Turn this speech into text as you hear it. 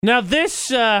Now, this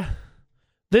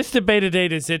debate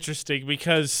date is interesting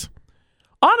because,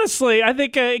 honestly, I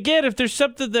think, again, if there's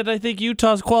something that I think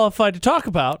Utah's qualified to talk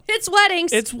about, it's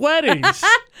weddings. It's weddings.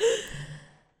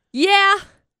 Yeah,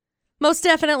 most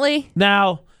definitely.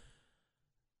 Now,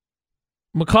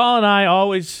 McCall and I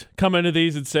always come into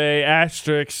these and say,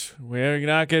 asterisks, we're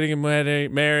not getting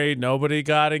married. Nobody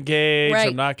got engaged. Right.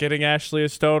 I'm not getting Ashley a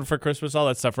stone for Christmas, all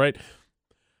that stuff, right?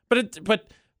 But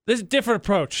there's a different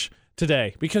approach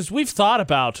today because we've thought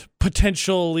about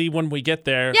potentially when we get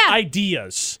there,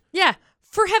 ideas. Yeah.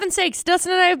 For heaven's sakes,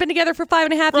 Dustin and I have been together for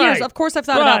 5.5 years. Of course I've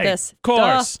thought about this. Of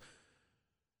course.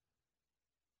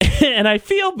 And I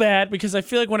feel bad because I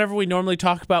feel like whenever we normally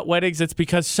talk about weddings, it's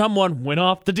because someone went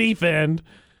off the deep end.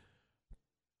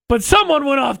 But someone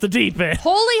went off the deep end.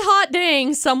 Holy hot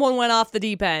dang, someone went off the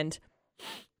deep end.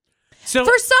 So,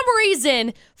 for some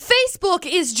reason, Facebook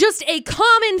is just a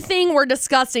common thing we're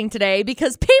discussing today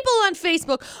because people on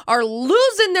Facebook are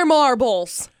losing their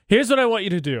marbles. Here's what I want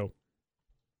you to do.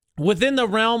 Within the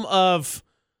realm of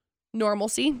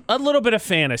normalcy, a little bit of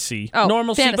fantasy.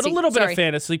 Normalcy, but a little bit of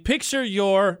fantasy. Picture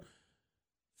your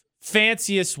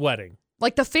fanciest wedding.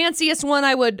 Like the fanciest one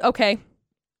I would, okay.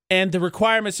 And the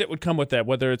requirements that would come with that,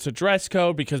 whether it's a dress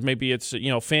code, because maybe it's,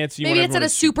 fancy. Maybe it's at a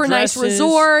super nice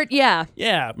resort. Yeah.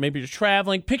 Yeah. Maybe you're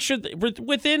traveling. Picture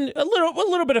within a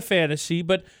little bit of fantasy,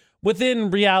 but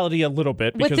within reality a little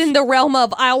bit. Within the realm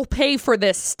of I'll pay for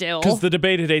this still. Because the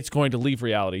debate date's going to leave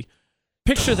reality.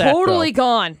 Picture that. Totally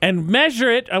gone. And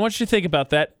measure it. I want you to think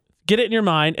about that. Get it in your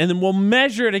mind, and then we'll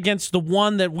measure it against the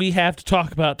one that we have to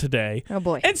talk about today. Oh,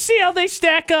 boy. And see how they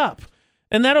stack up.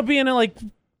 And that'll be in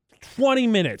 20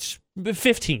 minutes.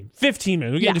 15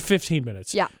 minutes. We'll get into 15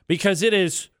 minutes. Yeah. Because it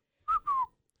is...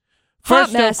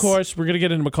 First, of course, we're going to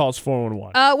get into McCall's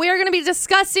 411. We are going to be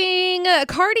discussing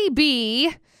Cardi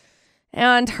B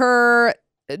and her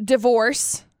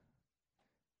divorce.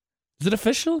 Is it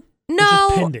official? No.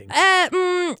 Pending?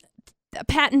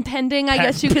 Patent pending, I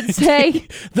guess you could say.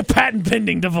 The patent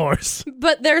pending divorce.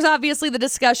 But there's obviously the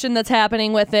discussion that's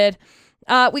happening with it.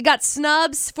 We got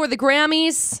snubs for the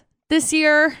Grammys this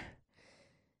year.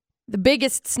 The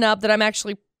biggest snub that I'm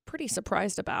actually pretty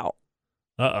surprised about.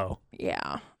 Uh-oh.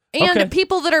 Yeah. And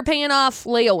people that are paying off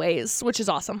layaways, which is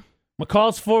awesome.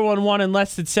 McCall's 411 in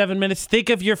less than 7 minutes. Think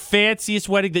of your fanciest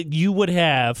wedding that you would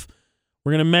have.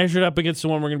 We're going to measure it up against the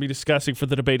one we're going to be discussing for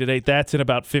the debate today. That's in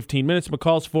about 15 minutes.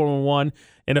 McCall's 411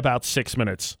 in about 6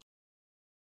 minutes.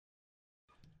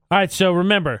 All right, so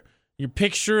remember, you're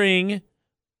picturing...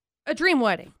 a dream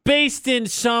wedding. Based in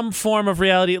some form of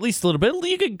reality, at least a little bit.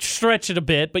 You could stretch it a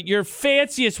bit, but your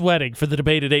fanciest wedding for the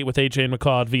debate today with AJ and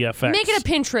McCall at VFX. Make it a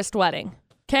Pinterest wedding.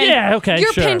 Okay? Yeah, okay,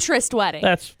 Your sure. Pinterest wedding.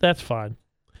 That's fine.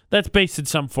 That's based in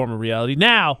some form of reality.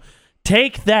 Now,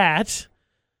 take that...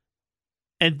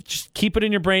 and just keep it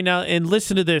in your brain now and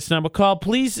listen to this. Now, McCall,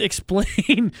 please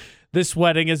explain this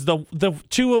wedding as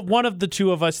one of the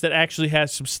two of us that actually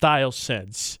has some style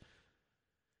sense.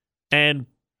 And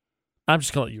I'm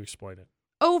just going to let you explain it.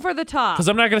 Over the top. Because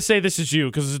I'm not going to say this is you,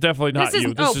 because it's definitely not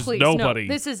you. This is nobody.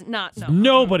 No, this is not. No.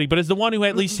 Nobody, but as the one who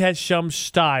at least has some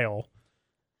style.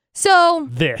 So,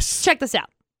 check this out.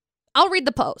 I'll read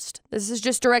the post. This is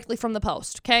just directly from the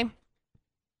post, okay?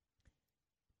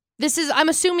 This is, I'm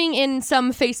assuming, in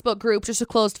some Facebook group, just a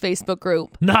closed Facebook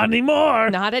group. Not anymore.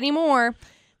 Not anymore. It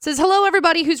says, hello,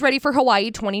 everybody who's ready for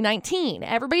Hawaii 2019.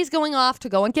 Everybody's going off to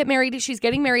go and get married. She's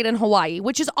getting married in Hawaii,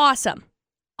 which is awesome.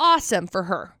 Awesome for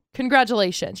her.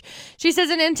 Congratulations. She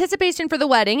says, in anticipation for the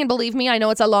wedding, and believe me, I know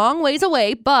it's a long ways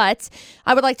away, but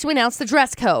I would like to announce the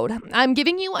dress code. I'm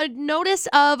giving you a notice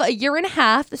of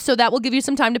 1.5 years, so that will give you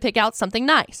some time to pick out something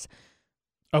nice.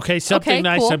 Okay, something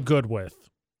nice cool. I'm good with.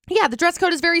 Yeah, the dress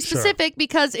code is very specific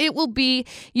because it will be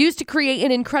used to create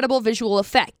an incredible visual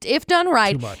effect. If done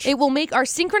right, it will make our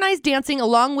synchronized dancing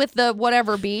along with the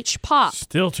whatever beach pop.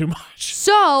 Still too much.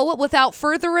 So, without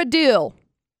further ado,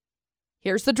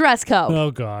 here's the dress code.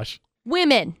 Oh, gosh.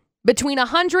 Women, between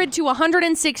 100 to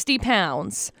 160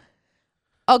 pounds.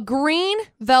 A green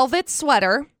velvet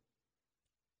sweater.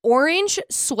 Orange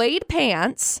suede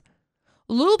pants.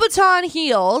 Louboutin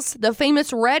heels, the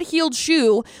famous red-heeled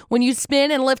shoe. When you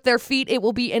spin and lift their feet, it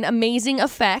will be an amazing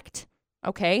effect.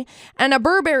 Okay? And a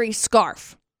Burberry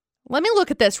scarf. Let me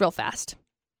look at this real fast.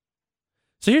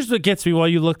 So here's what gets me while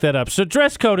you look that up. So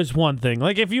dress code is one thing.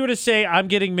 Like if you were to say, I'm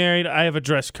getting married, I have a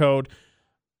dress code.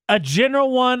 A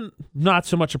general one, not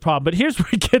so much a problem. But here's where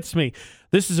it gets me.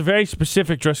 This is a very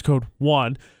specific dress code,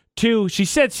 1. 2, she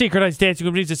said synchronized dancing,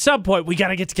 which means at some point we got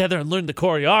to get together and learn the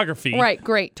choreography. Right,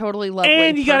 great, totally lovely.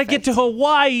 And you got to get to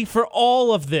Hawaii for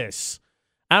all of this.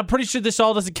 I'm pretty sure this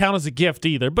all doesn't count as a gift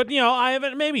either. But, I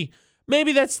haven't, maybe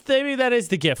Maybe that is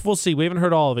the gift. We'll see. We haven't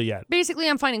heard all of it yet. Basically,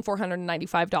 I'm finding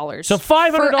 $495. So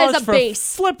 $500 as a for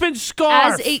base. a flippin'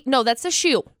 scarf. No, that's a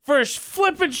shoe. For a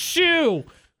flippin' shoe.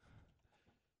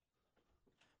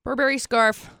 Burberry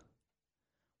scarf.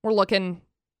 We're looking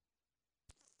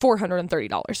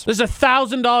 $430. There's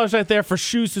 $1,000 right there for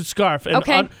shoes and scarf. And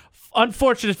okay.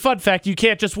 Unfortunate fun fact, you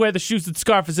can't just wear the shoes and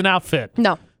scarf as an outfit.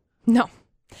 No.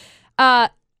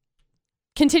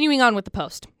 Continuing on with the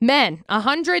post. Men,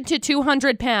 100 to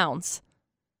 200 pounds.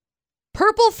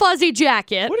 Purple fuzzy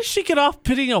jacket. What does she get off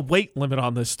putting a weight limit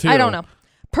on this, too? I don't know.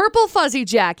 Purple fuzzy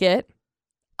jacket.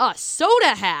 A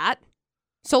soda hat.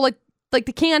 So like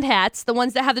the canned hats, the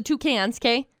ones that have the two cans,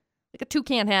 okay? Like a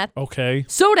toucan hat. Okay.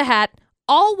 Soda hat.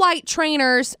 All white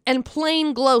trainers and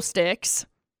plain glow sticks.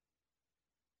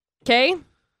 Okay?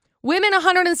 Women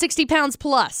 160 pounds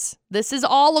plus. This is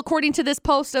all according to this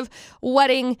post of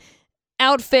wedding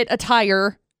outfit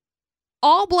attire.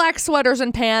 All black sweaters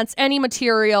and pants, any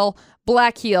material,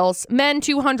 black heels. Men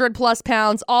 200 plus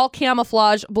pounds, all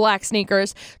camouflage, black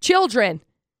sneakers. Children,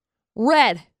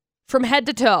 red from head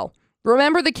to toe.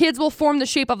 Remember, the kids will form the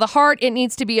shape of the heart. It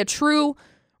needs to be a true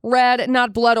red,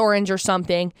 not blood orange or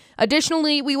something.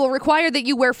 Additionally, we will require that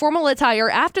you wear formal attire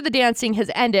after the dancing has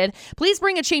ended. Please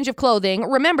bring a change of clothing.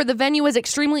 Remember, the venue is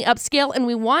extremely upscale and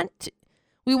we want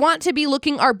to be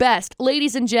looking our best.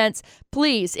 Ladies and gents,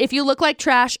 please, if you look like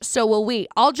trash, so will we.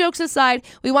 All jokes aside,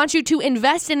 we want you to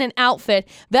invest in an outfit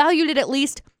valued at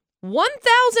least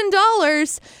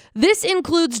 $1,000. This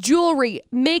includes jewelry,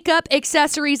 makeup,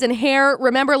 accessories, and hair.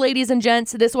 Remember, ladies and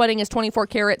gents, this wedding is 24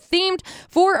 karat themed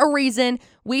for a reason.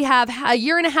 We have a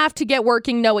year and a half to get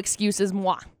working. No excuses.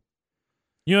 Mwah.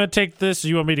 You want to take this or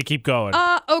you want me to keep going?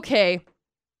 Okay.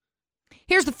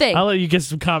 Here's the thing. I'll let you get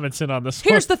some comments in on this.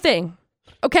 Here's the thing.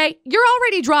 Okay, you're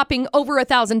already dropping over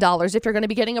 $1,000 if you're going to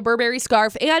be getting a Burberry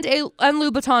scarf and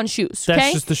Louboutin shoes. Okay?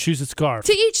 That's just the shoes and scarf.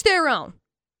 To each their own.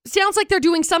 Sounds like they're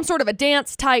doing some sort of a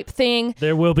dance type thing.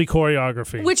 There will be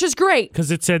choreography. Which is great.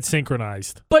 Because it said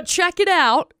synchronized. But check it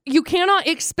out. You cannot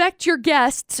expect your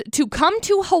guests to come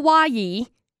to Hawaii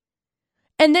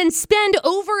and then spend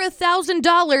over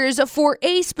 $1,000 for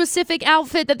a specific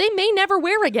outfit that they may never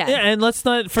wear again. Yeah, and let's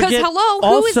not forget.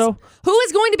 Because who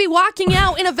is going to be walking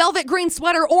out in a velvet green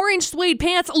sweater, orange suede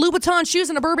pants, Louboutin shoes,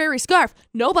 and a Burberry scarf?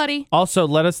 Nobody. Also,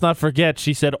 let us not forget,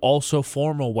 she said also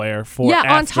formal wear for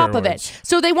on top of it.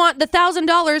 So they want the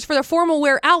 $1,000 for the formal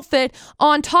wear outfit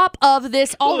on top of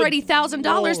this already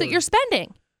 $1,000 that you're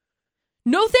spending.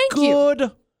 No, thank you.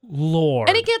 Good Lord.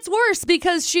 And it gets worse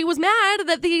because she was mad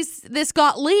that this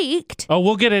got leaked. Oh,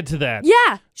 we'll get into that.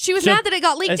 Yeah, she was mad that it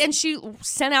got leaked, and she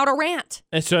sent out a rant.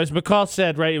 And so, as McCall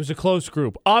said, right, it was a closed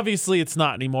group. Obviously, it's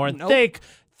not anymore. And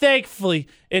thankfully,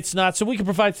 it's not. So we can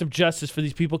provide some justice for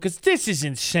these people because this is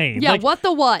insane. Yeah,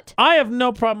 what? I have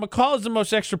no problem. McCall is the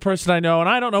most extra person I know, and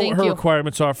I don't know what her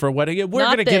requirements are for a wedding. We're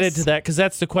going to get into that because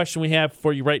that's the question we have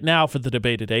for you right now for the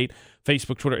debate at 8.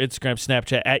 Facebook, Twitter, Instagram,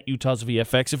 Snapchat, at Utah's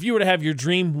VFX. If you were to have your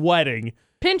dream wedding.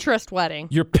 Pinterest wedding.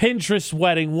 Your Pinterest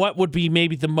wedding, what would be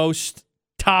maybe the most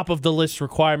top of the list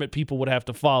requirement people would have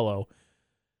to follow?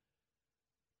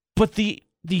 But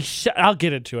I'll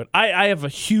get into it. I have a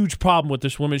huge problem with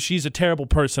this woman. She's a terrible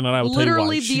person, and I will tell you why.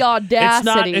 Literally the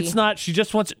audacity. It's not.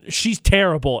 She's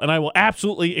terrible, and I will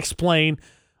absolutely explain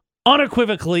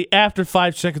unequivocally after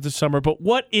 5 seconds of summer. But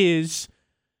what is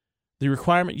the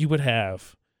requirement you would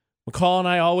have? McCall and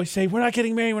I always say, we're not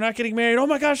getting married. Oh,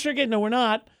 my gosh, no, we're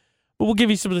not. But we'll give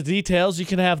you some of the details. You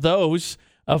can have those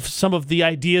of some of the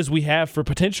ideas we have for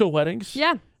potential weddings.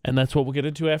 Yeah. And that's what we'll get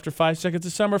into after 5 seconds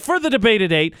of summer for the debate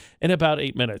at 8 in about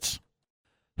 8 minutes.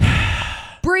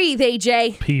 Breathe,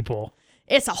 AJ. People.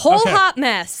 It's a whole hot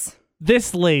mess.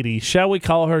 This lady, shall we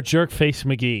call her Jerkface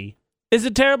McGee, is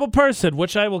a terrible person,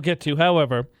 which I will get to.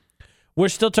 However, we're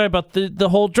still talking about the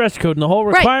whole dress code and the whole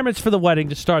requirements for the wedding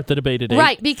to start the debate at 8.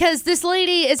 Right, because this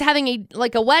lady is having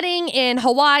a wedding in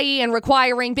Hawaii and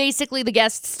requiring basically the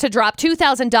guests to drop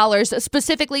 $2,000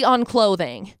 specifically on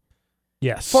clothing.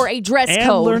 Yes. For a dress code.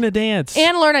 And learn a dance.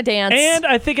 And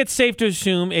I think it's safe to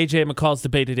assume, AJ McCall's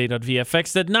debate at 8 on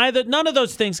VFX, that none of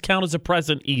those things count as a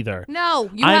present either. No,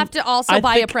 you have to also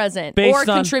buy a present or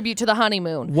contribute to the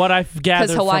honeymoon. What I've gathered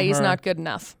because Hawaii's not good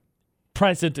enough.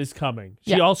 Present is coming.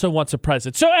 She also wants a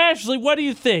present. So, Ashley, what do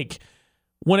you think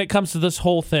when it comes to this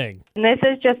whole thing? This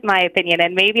is just my opinion,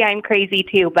 and maybe I'm crazy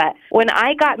too, but when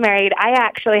I got married, I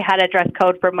actually had a dress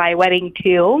code for my wedding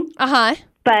too. Uh-huh.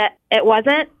 But it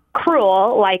wasn't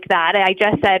cruel like that. I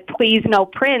just said, please no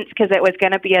prints, because it was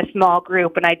going to be a small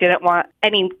group and I didn't want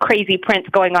any crazy prints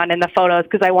going on in the photos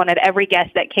because I wanted every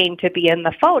guest that came to be in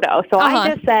the photo. So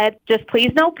I just said, just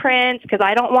please no prints, because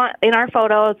I don't want in our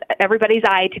photos everybody's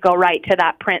eye to go right to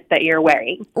that print that you're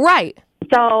wearing. Right.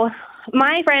 So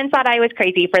my friends thought I was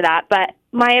crazy for that, but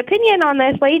my opinion on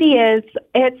this lady is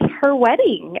it's her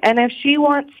wedding. And if she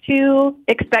wants to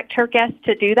expect her guests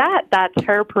to do that, that's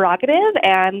her prerogative.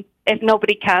 And if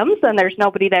nobody comes, then there's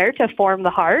nobody there to form the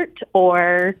heart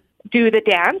or do the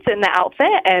dance in the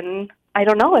outfit. And I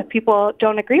don't know, if people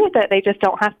don't agree with it, they just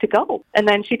don't have to go. And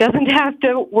then she doesn't have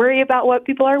to worry about what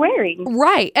people are wearing.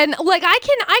 Right. And like I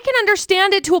can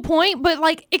understand it to a point, but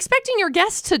like expecting your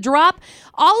guests to drop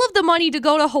all of the money to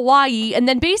go to Hawaii and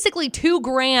then basically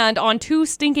 $2,000 on 2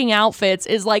 stinking outfits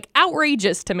is like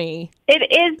outrageous to me. It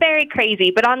is very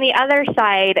crazy, but on the other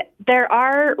side, there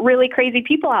are really crazy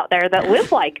people out there that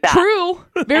live like that. True.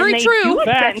 Very and they true. do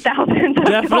spend thousands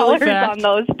of dollars on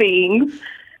those things.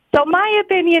 So my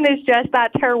opinion is just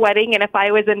that's her wedding, and if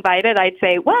I was invited, I'd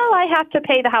say, well, I have to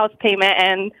pay the house payment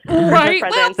and right. the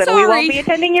presents, well, and we won't be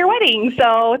attending your wedding.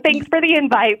 So thanks for the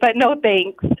invite, but no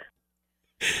thanks.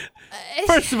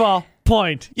 First of all,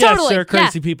 point. Totally. Yes, there are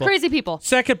crazy people. Crazy people.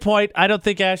 Second point, I don't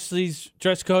think Ashley's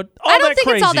dress code I don't think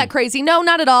it's all that crazy. No,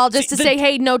 not at all. Just to say,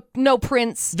 hey, no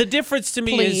prints. The difference to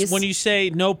me please. is when you say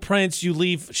no prints, she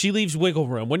leaves wiggle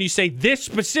room. When you say this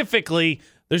specifically,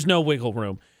 there's no wiggle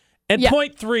room. And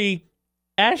point 3,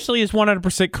 Ashley is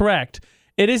 100% correct.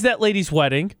 It is that lady's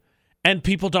wedding, and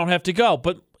people don't have to go.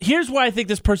 But here's why I think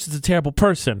this person's a terrible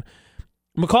person.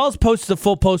 McCall's posted a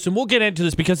full post, and we'll get into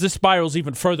this because this spirals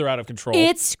even further out of control.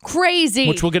 It's crazy.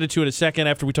 Which we'll get into in a second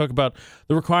after we talk about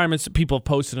the requirements that people have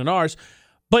posted in ours.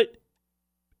 But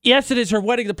yes, it is her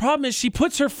wedding. The problem is she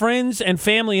puts her friends and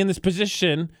family in this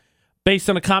position based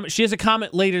on a comment. She has a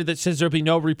comment later that says there'll be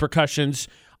no repercussions.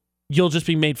 You'll just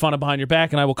be made fun of behind your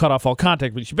back, and I will cut off all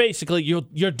contact with you. Basically,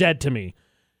 you're dead to me.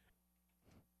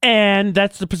 And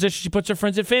that's the position she puts her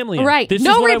friends and family in. Right. This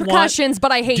no is what repercussions,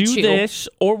 but I hate you. Do this,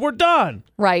 or we're done.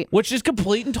 Right. Which is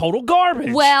complete and total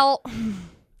garbage. Well,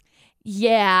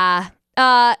 yeah.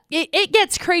 It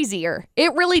gets crazier.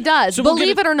 It really does. So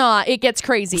Believe it or not, it gets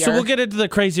crazier. So we'll get into the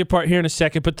crazier part here in a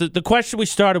second. But the question we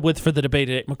started with for the debate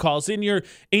today, McCall, is in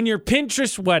your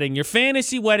Pinterest wedding, your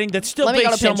fantasy wedding that's still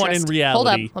based somewhat in reality. Hold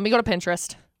up. Let me go to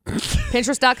Pinterest.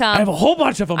 Pinterest.com. I have a whole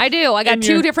bunch of them. I do. I got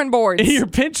 2 different boards. In your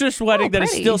Pinterest wedding that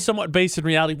is still somewhat based in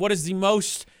reality, what is the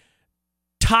most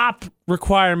top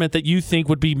requirement that you think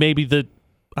would be maybe the,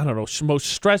 I don't know, most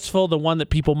stressful, the one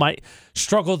that people might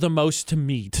struggle the most to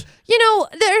meet? You know,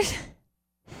 there's...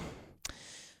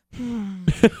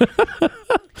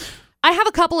 I have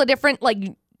a couple of different, like,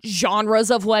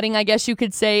 genres of wedding, I guess you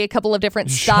could say. A couple of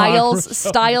different styles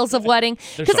of wedding.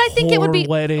 Because I think it would be...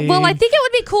 wedding. Well, I think it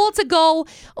would be cool to go,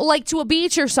 like, to a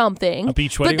beach or something. A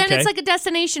beach wedding, but then it's like a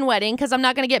destination wedding because I'm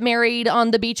not going to get married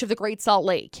on the beach of the Great Salt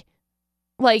Lake.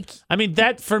 Like, I mean,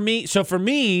 that for me,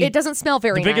 it doesn't smell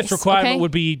very nice. The biggest requirement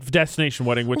would be destination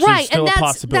wedding, which is still a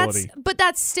possibility. But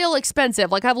that's still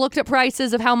expensive. Like, I've looked at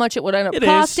prices of how much it would end up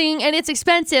costing, and it's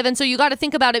expensive. And so you got to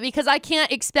think about it because I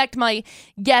can't expect my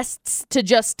guests to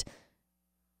just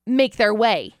make their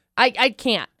way. I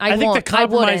can't. I think the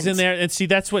compromise in there, and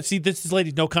this is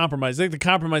lady, no compromise. I think the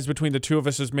compromise between the two of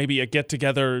us is maybe a get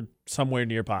together somewhere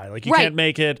nearby. Like, you can't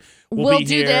make it. We'll be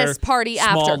do here, this party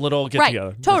after. Small little get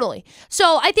together. Totally.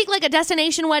 So I think like a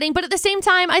destination wedding, but at the same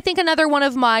time, I think another one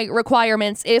of my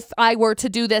requirements, if I were to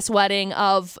do this wedding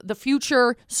of the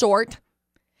future sort,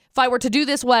 if I were to do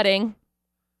this wedding,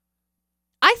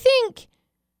 I think...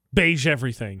 beige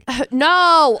everything.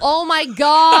 No. Oh my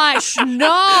gosh.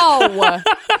 No.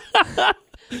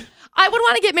 I would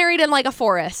want to get married in like a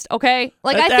forest, okay?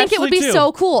 Like, I think it would be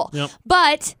so cool. Yep.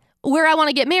 But where I want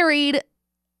to get married,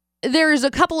 there's a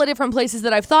couple of different places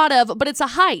that I've thought of, but it's a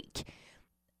hike.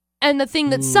 And the thing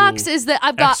that sucks is that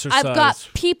I've got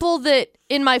people that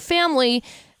in my family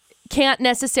can't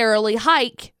necessarily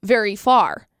hike very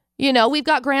far. You know, we've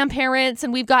got grandparents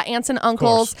and we've got aunts and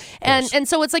uncles. And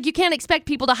so it's like you can't expect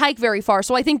people to hike very far.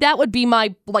 So I think that would be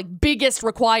my like biggest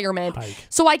requirement. Hike.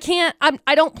 So I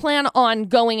don't plan on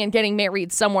going and getting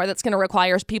married somewhere that's going to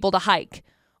require people to hike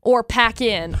or pack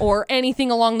in or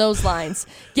anything along those lines.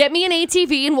 Get me an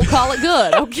ATV and we'll call it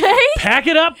good, okay? Pack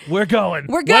it up. We're going.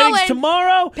 We're going. Weddings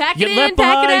tomorrow. Pack you it left in,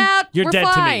 pack it behind, out. You're We're dead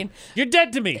fine. to me. You're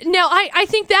dead to me. No, I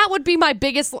think that would be my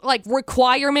biggest like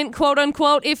requirement, quote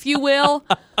unquote, if you will.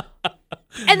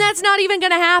 And that's not even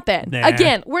going to happen. Nah.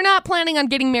 Again, we're not planning on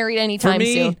getting married anytime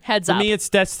soon. Heads up. For me, it's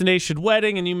destination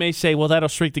wedding, and you may say, well, that'll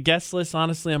shrink the guest list.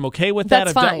 Honestly, I'm okay with that.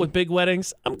 That's I've fine. dealt with big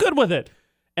weddings. I'm good with it.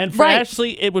 And for Right.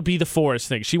 Ashley, it would be the forest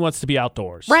thing. She wants to be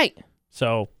outdoors. Right.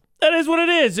 So that is what it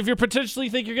is. If you potentially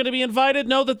think you're going to be invited,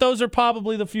 know that those are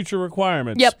probably the future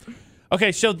requirements. Yep.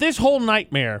 Okay, so this whole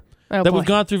nightmare Oh, that boy. we've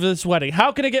gone through for this wedding,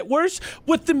 how can it get worse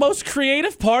with the most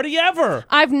creative party ever?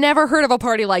 I've never heard of a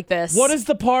party like this. What is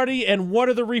the party and what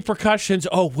are the repercussions?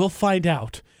 Oh, we'll find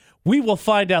out. We will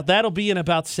find out. That'll be in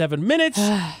about 7 minutes.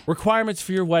 Requirements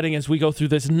for your wedding as we go through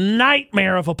this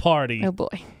nightmare of a party. Oh, boy.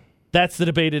 That's the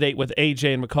Debate at 8 with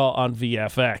AJ and McCall on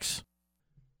VFX.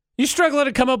 You struggling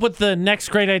to come up with the next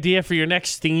great idea for your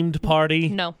next themed party?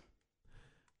 No.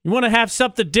 You want to have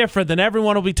something different than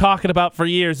everyone will be talking about for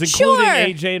years, including Sure.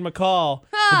 AJ and McCall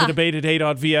with the Debate at 8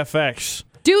 on VFX.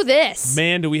 Do this.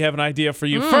 Man, do we have an idea for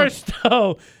you. First,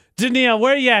 though, Danielle,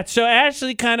 where you at? So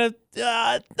Ashley kind of,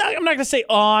 I'm not going to say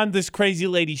on this crazy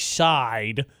lady's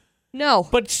side, No.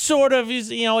 but sort of is,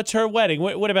 it's her wedding.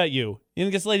 What about you? You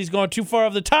think this lady's going too far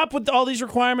over the top with all these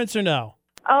requirements or no?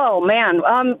 Oh, man.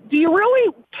 Do you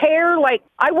really care? Like,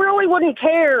 I really wouldn't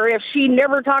care if she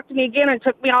never talked to me again and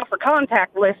took me off her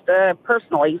contact list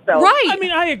personally. So, Right. I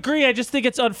mean, I agree. I just think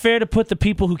it's unfair to put the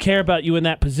people who care about you in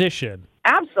that position.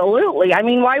 absolutely. I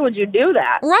mean, why would you do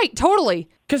that? Right. Totally.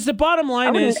 Because the bottom I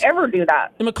line wouldn't is, ever do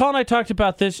that. and McCall and I talked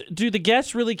about this, do the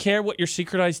guests really care what your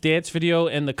synchronized dance video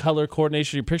and the color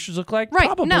coordination of your pictures look like? Right,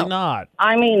 Probably no. not.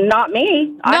 I mean, not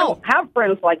me. I No. don't have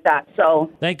friends like that. So,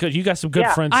 Thank God. You got some good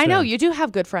Yeah. friends I know. then. You do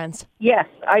have good friends. yes,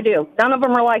 I do. None of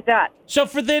them are like that. So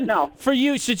No. for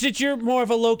you, since you're more of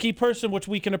a low-key person, which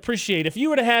we can appreciate, if you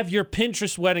were to have your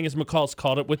Pinterest wedding, as McCall's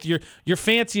called it, with your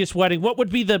fanciest wedding, what would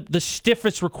be the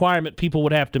stiffest requirement people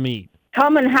would have to meet?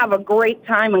 Come and have a great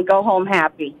time and go home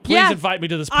happy. Please Yeah. invite me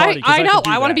to this party. 'cause I know. could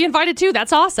do I want to that. be invited too.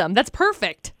 That's awesome. That's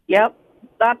perfect. Yep,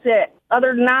 that's it.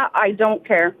 Other than that, I don't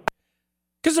care.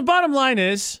 Because the bottom line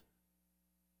is,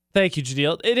 thank you,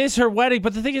 Jadeel. It is her wedding,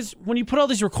 but the thing is, when you put all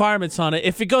these requirements on it,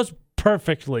 if it goes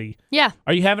perfectly, Yeah.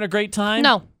 are you having a great time?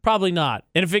 No. Probably not.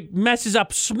 And if it messes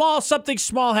up, something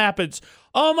small happens.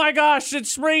 Oh my gosh,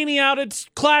 it's rainy out. It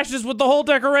clashes with the whole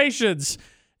decorations.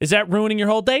 Is that ruining your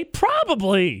whole day?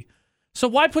 Probably. So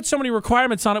why put so many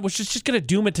requirements on it, which is just going to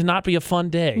doom it to not be a fun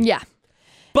day? Yeah.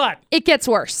 But It gets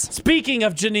worse. speaking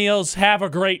of Janelle's have a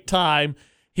great time,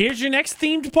 here's your next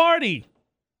themed party.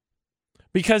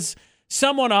 Because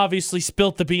someone obviously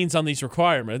spilt the beans on these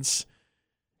requirements.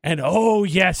 And oh,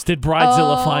 yes, did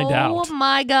Bridezilla find out. Oh,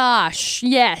 my gosh.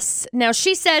 Yes. Now,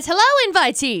 she says, hello,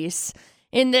 invitees,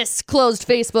 in this closed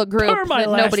Facebook group Per my that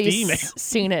last nobody's email.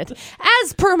 seen it.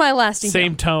 As per my last email.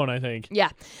 Same tone, I think. Yeah.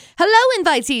 Hello,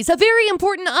 invitees. A very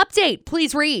important update.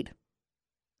 Please read.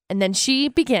 And then she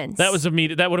begins. That was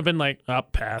immediate. That would have been like,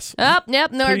 pass. Yep,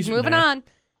 no, Please, moving nah. on.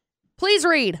 Please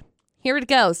read. Here it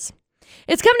goes.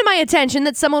 It's come to my attention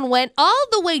that someone went all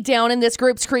the way down in this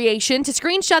group's creation to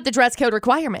screenshot the dress code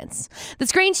requirements. The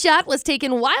screenshot was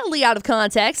taken wildly out of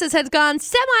context as has gone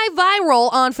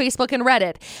semi-viral on Facebook and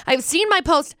Reddit. I've seen my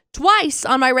post twice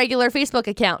on my regular Facebook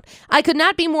account. I could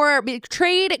not be more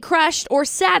betrayed, crushed, or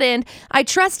saddened. I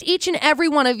trust each and every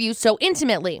one of you so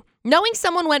intimately. Knowing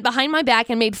someone went behind my back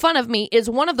and made fun of me is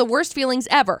one of the worst feelings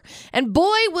ever. And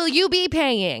boy, will you be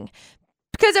paying.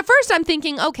 Because at first I'm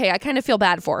thinking, okay, I kind of feel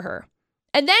bad for her.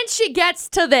 And then she gets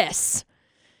to this.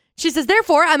 She says,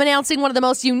 therefore, I'm announcing one of the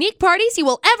most unique parties you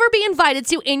will ever be invited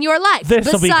to in your life.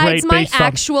 This'll be great besides my based on-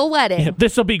 actual wedding. Yeah,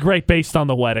 this will be great based on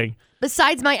the wedding.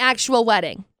 Besides my actual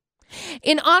wedding.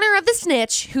 In honor of the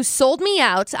snitch who sold me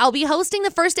out, I'll be hosting the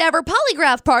first ever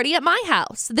polygraph party at my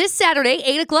house this Saturday,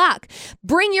 8 o'clock.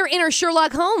 Bring your inner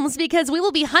Sherlock Holmes because we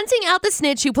will be hunting out the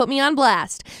snitch who put me on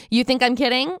blast. You think I'm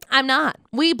kidding? I'm not.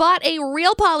 We bought a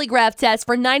real polygraph test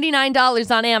for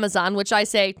 $99 on Amazon, which I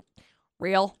say,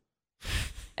 real?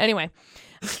 Anyway.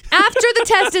 After the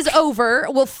test is over,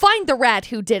 we'll find the rat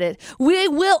who did it. We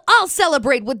will all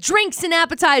celebrate with drinks and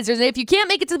appetizers. And if you can't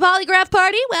make it to the polygraph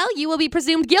party, well, you will be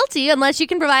presumed guilty unless you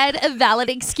can provide a valid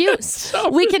excuse.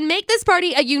 We can make this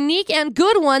party a unique and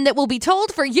good one that will be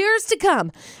told for years to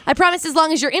come. I promise as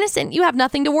long as you're innocent, you have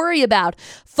nothing to worry about.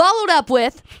 Followed up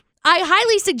with, I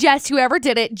highly suggest whoever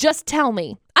did it, just tell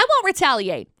me. I won't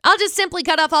retaliate. I'll just simply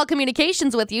cut off all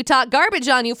communications with you, talk garbage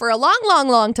on you for a long, long,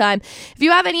 long time. If you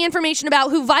have any information about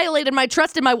who violated my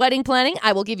trust in my wedding planning,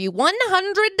 I will give you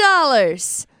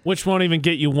 $100. Which won't even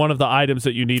get you one of the items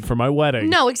that you need for my wedding.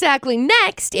 No, exactly.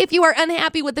 Next, if you are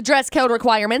unhappy with the dress code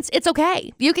requirements, it's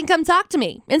okay. You can come talk to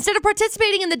me. Instead of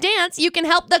participating in the dance, you can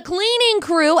help the cleaning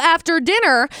crew after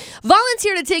dinner,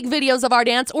 volunteer to take videos of our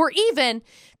dance, or even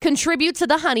contribute to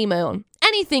the honeymoon.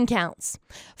 Anything counts.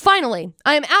 Finally,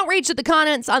 I am outraged at the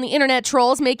comments on the internet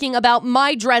trolls making about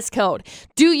my dress code.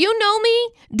 Do you know me?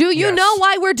 Do you Yes. know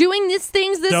why we're doing these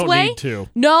things this Don't way? need to.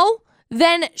 No?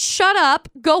 then shut up,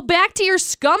 go back to your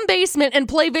scum basement and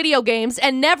play video games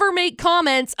and never make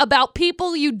comments about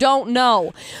people you don't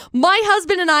know. My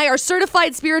husband and I are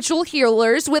certified spiritual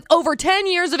healers with over 10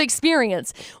 years of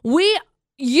experience.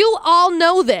 You all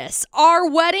know this. Our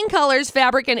wedding colors,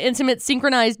 fabric, and intimate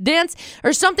synchronized dance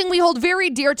are something we hold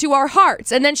very dear to our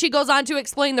hearts. And then she goes on to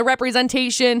explain the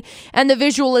representation and the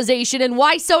visualization and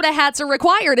why soda hats are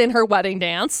required in her wedding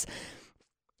dance.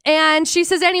 And she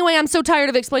says, anyway, I'm so tired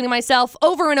of explaining myself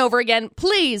over and over again.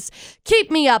 Please keep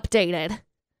me updated.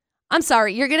 I'm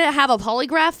sorry, you're going to have a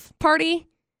polygraph party?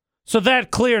 So that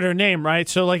cleared her name, right?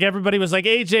 So like everybody was like,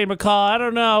 AJ McCall, I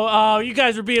don't know. Oh, you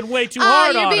guys are being way too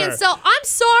hard on her. I'm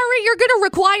sorry, you're going to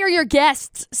require your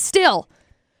guests still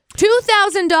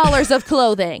 $2,000 of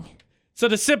clothing. So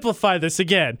to simplify this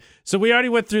again, so we already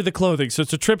went through the clothing. So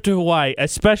it's a trip to Hawaii, a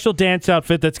special dance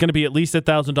outfit that's going to be at least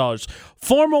 $1,000.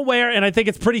 Formal wear, and I think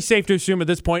it's pretty safe to assume at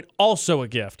this point, also a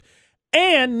gift.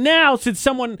 And now, since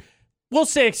someone, we'll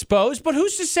say exposed, but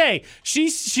who's to say?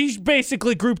 She's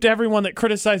basically grouped everyone that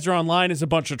criticized her online as a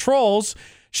bunch of trolls.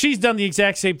 She's done the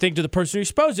exact same thing to the person who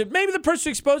exposed it. Maybe the person who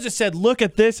exposed it said, look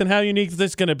at this and how unique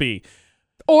this is going to be.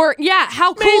 Or, yeah,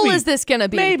 how cool is this going to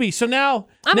be? Maybe. So now...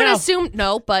 I'm going to assume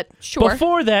no, but sure.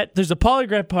 Before that, there's a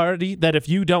polygraph party that if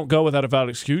you don't go without a valid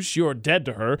excuse, you're dead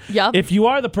to her. Yep. If you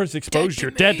are the person exposed, you're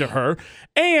dead to her.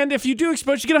 And if you do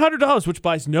expose, you get $100, which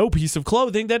buys no piece of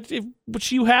clothing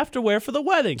which you have to wear for the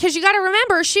wedding. Because you got to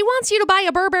remember, she wants you to buy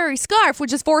a Burberry scarf,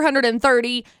 which is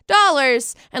 $430,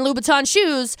 and Louboutin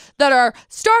shoes that are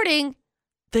starting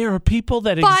There are people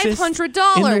that exist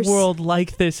 $500 in the world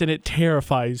like this, and it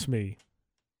terrifies me.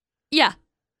 Yeah.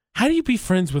 How do you be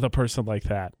friends with a person like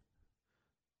that?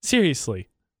 Seriously.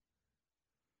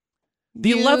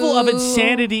 The level of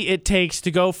insanity it takes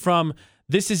to go from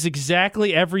this is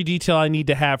exactly every detail I need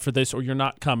to have for this or you're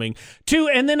not coming to,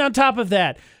 and then on top of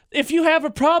that, if you have a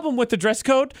problem with the dress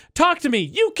code, talk to me.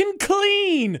 You can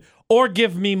clean or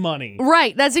give me money.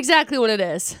 Right. That's exactly what it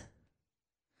is.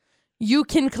 You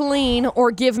can clean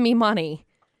or give me money.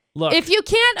 Look. If you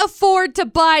can't afford to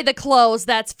buy the clothes,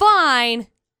 that's fine.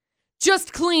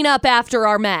 Just clean up after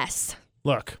our mess.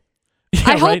 Look.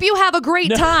 I hope you have a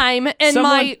great time in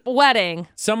my wedding.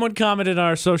 Someone commented on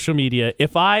our social media,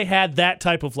 if I had that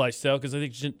type of lifestyle, because I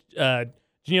think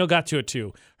Janelle got to it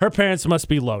too, her parents must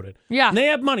be loaded. Yeah. And they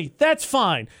have money. That's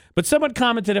fine. But someone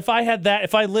commented, if I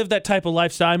lived that type of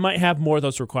lifestyle, I might have more of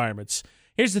those requirements.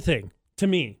 Here's the thing. To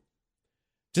me,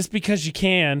 just because you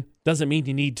can doesn't mean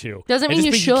you need to. Doesn't mean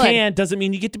you should. Just because you can doesn't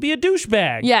mean you get to be a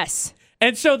douchebag. Yes.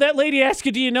 And so that lady asked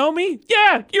you, do you know me?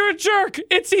 Yeah, you're a jerk.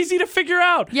 It's easy to figure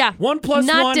out. Yeah. 1 + 1.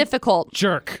 Not difficult.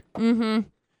 Jerk. Mm-hmm.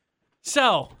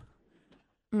 So,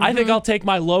 I think I'll take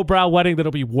my lowbrow wedding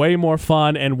that'll be way more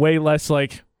fun and way less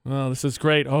like, oh, this is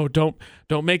great. Oh, don't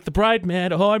make the bride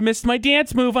mad. Oh, I missed my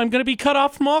dance move. I'm going to be cut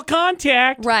off from all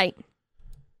contact. Right.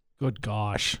 Good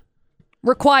gosh.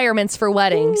 Requirements for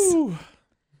weddings. Ooh.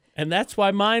 And that's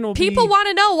why mine will People want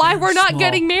to know why we're not small.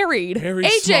 getting married. Very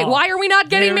AJ, small. why are we not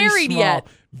getting Very married small. yet?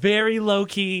 Very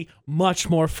low-key, much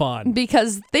more fun.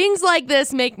 Because things like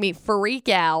this make me freak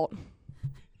out.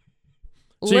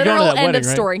 So you're going to Literal that end wedding, of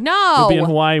right? story. No. You'll be in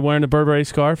Hawaii wearing a Burberry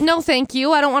scarf? No, thank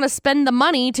you. I don't want to spend the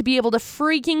money to be able to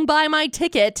freaking buy my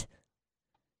ticket.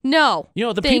 No. You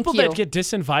know, the people that get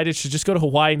disinvited should just go to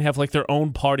Hawaii and have like their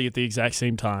own party at the exact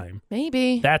same time.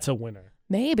 Maybe. That's a winner.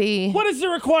 Maybe. What is the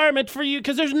requirement for you?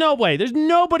 Because there's no way. There's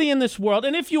nobody in this world.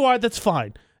 And if you are, that's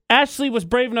fine. Ashley was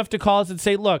brave enough to call us and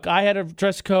say, look, I had a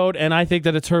dress code and I think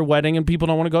that it's her wedding and people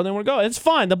don't want to go, they want to go. It's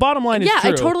fine. The bottom line is true. Yeah,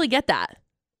 I totally get that.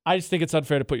 I just think it's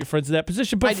unfair to put your friends in that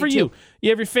position. But I for do you, too. you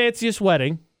have your fanciest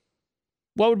wedding.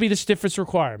 What would be the stiffest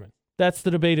requirement? That's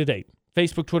the debate at 8.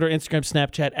 Facebook, Twitter, Instagram,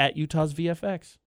 Snapchat at Utah's VFX.